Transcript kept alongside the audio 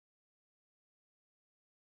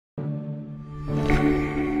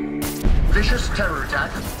vicious terror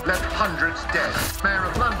attack left hundreds dead. Mayor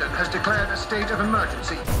of London has declared a state of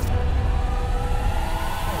emergency.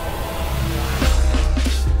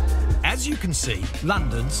 As you can see,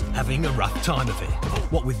 London's having a rough time of it.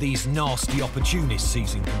 What with these nasty opportunists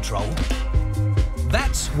seizing control.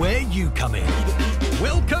 That's where you come in.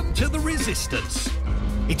 Welcome to the Resistance.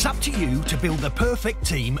 It's up to you to build the perfect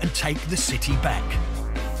team and take the city back.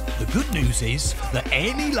 The good news is that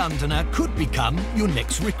any Londoner could become your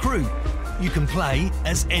next recruit. You can play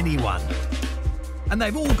as anyone. And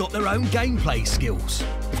they've all got their own gameplay skills.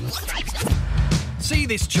 See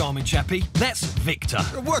this charming chappie? That's Victor.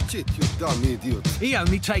 Watch it, you dumb idiot. He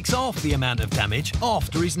only takes half the amount of damage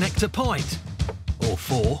after his nectar pint. Or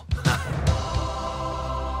 4.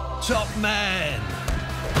 Top man!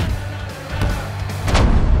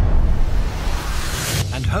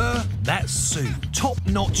 And her, that's Sue,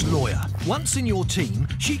 top-notch lawyer. Once in your team,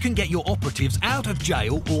 she can get your operatives out of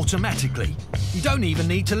jail automatically. You don't even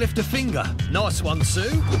need to lift a finger. Nice one,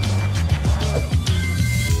 Sue.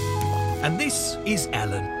 And this is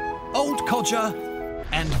Alan, old codger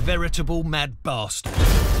and veritable mad bastard.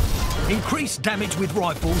 Increased damage with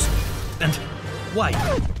rifles and... wait,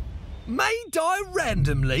 may die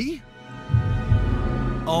randomly?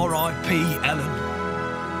 R.I.P. Alan.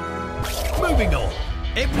 Moving on.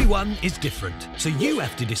 Everyone is different, so you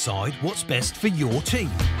have to decide what's best for your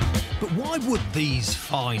team. But why would these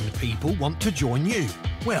fine people want to join you?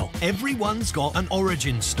 Well, everyone's got an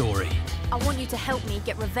origin story. I want you to help me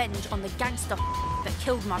get revenge on the gangster that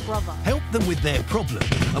killed my brother. Help them with their problem,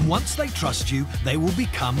 and once they trust you, they will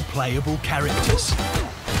become playable characters.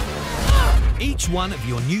 Each one of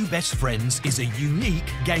your new best friends is a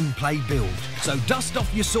unique gameplay build, so dust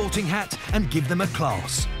off your sorting hat and give them a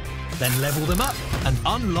class. Then level them up and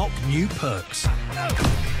unlock new perks.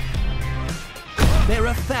 There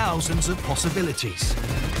are thousands of possibilities.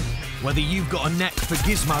 Whether you've got a knack for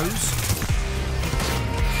gizmos,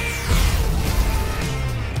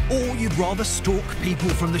 or you'd rather stalk people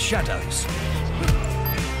from the shadows.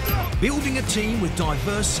 Building a team with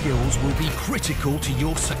diverse skills will be critical to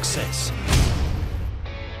your success.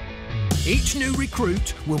 Each new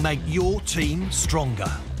recruit will make your team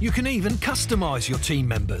stronger. You can even customise your team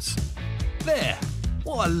members. There,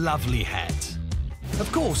 what a lovely hat.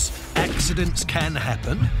 Of course, accidents can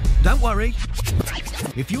happen. Don't worry.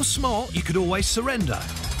 If you're smart, you could always surrender.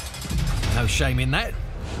 No shame in that.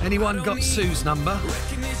 Anyone got Sue's number?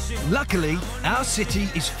 Luckily, our city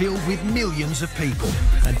is filled with millions of people,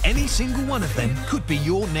 and any single one of them could be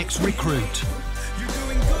your next recruit.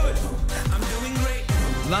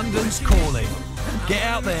 London's calling. Get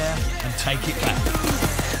out there and take it back.